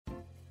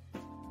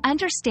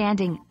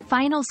Understanding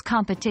Finals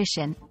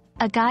Competition,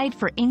 a guide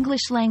for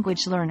English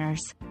language learners.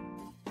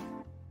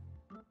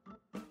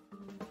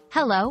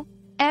 Hello,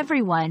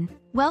 everyone.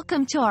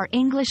 Welcome to our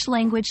English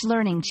language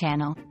learning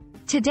channel.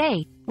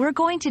 Today, we're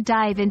going to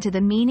dive into the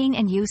meaning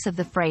and use of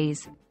the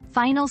phrase,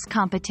 finals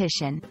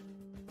competition.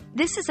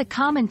 This is a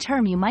common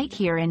term you might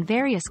hear in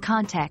various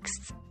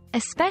contexts,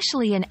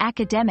 especially in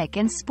academic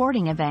and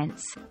sporting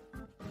events.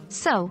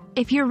 So,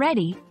 if you're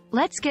ready,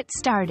 let's get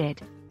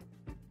started.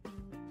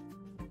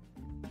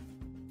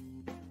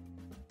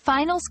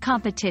 Finals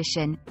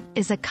competition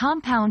is a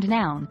compound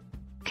noun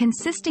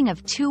consisting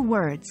of two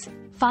words,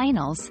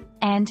 finals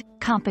and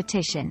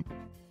competition.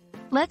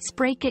 Let's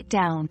break it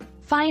down.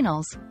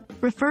 Finals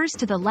refers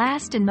to the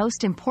last and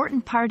most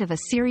important part of a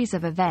series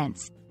of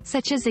events,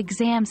 such as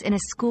exams in a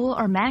school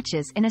or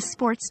matches in a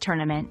sports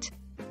tournament.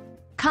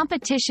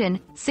 Competition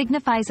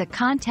signifies a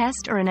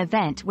contest or an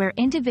event where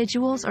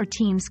individuals or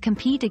teams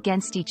compete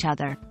against each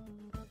other.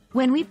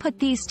 When we put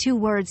these two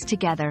words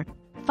together,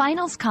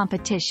 finals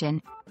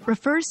competition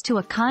refers to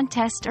a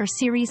contest or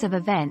series of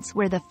events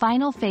where the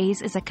final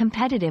phase is a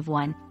competitive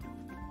one.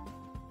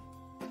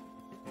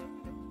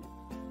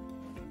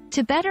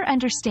 To better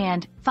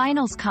understand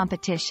finals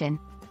competition,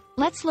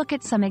 let's look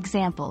at some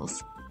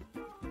examples.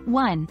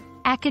 1.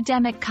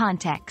 Academic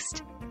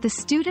context. The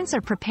students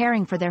are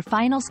preparing for their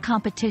finals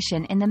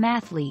competition in the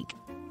math league.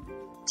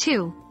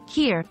 2.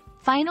 Here,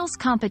 finals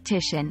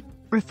competition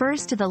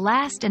refers to the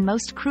last and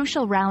most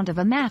crucial round of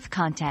a math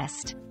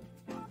contest.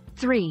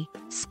 3.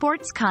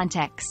 Sports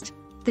context.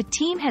 The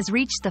team has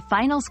reached the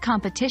finals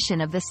competition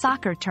of the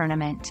soccer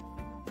tournament.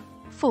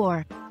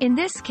 4. In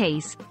this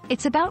case,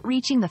 it's about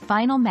reaching the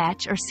final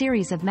match or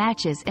series of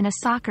matches in a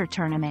soccer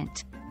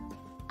tournament.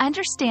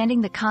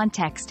 Understanding the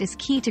context is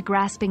key to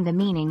grasping the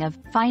meaning of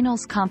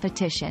finals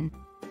competition.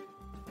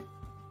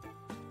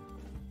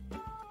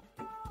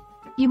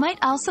 You might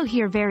also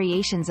hear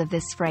variations of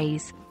this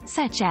phrase,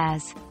 such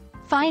as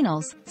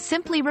finals,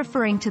 simply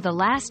referring to the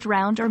last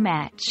round or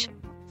match.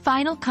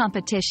 Final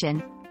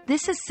competition.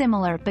 This is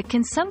similar but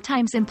can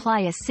sometimes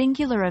imply a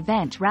singular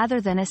event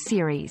rather than a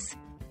series.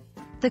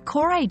 The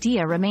core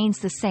idea remains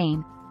the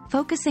same,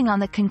 focusing on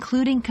the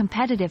concluding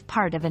competitive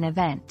part of an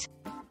event.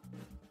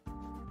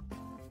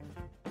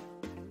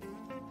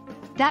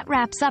 That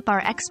wraps up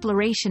our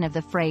exploration of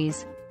the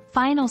phrase,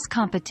 finals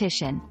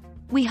competition.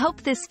 We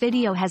hope this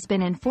video has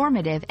been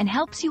informative and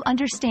helps you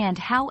understand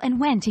how and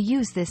when to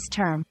use this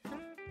term.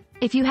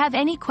 If you have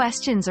any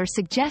questions or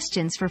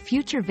suggestions for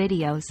future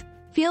videos,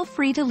 feel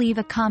free to leave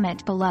a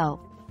comment below.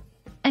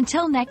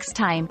 Until next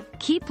time,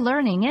 keep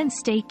learning and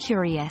stay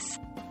curious.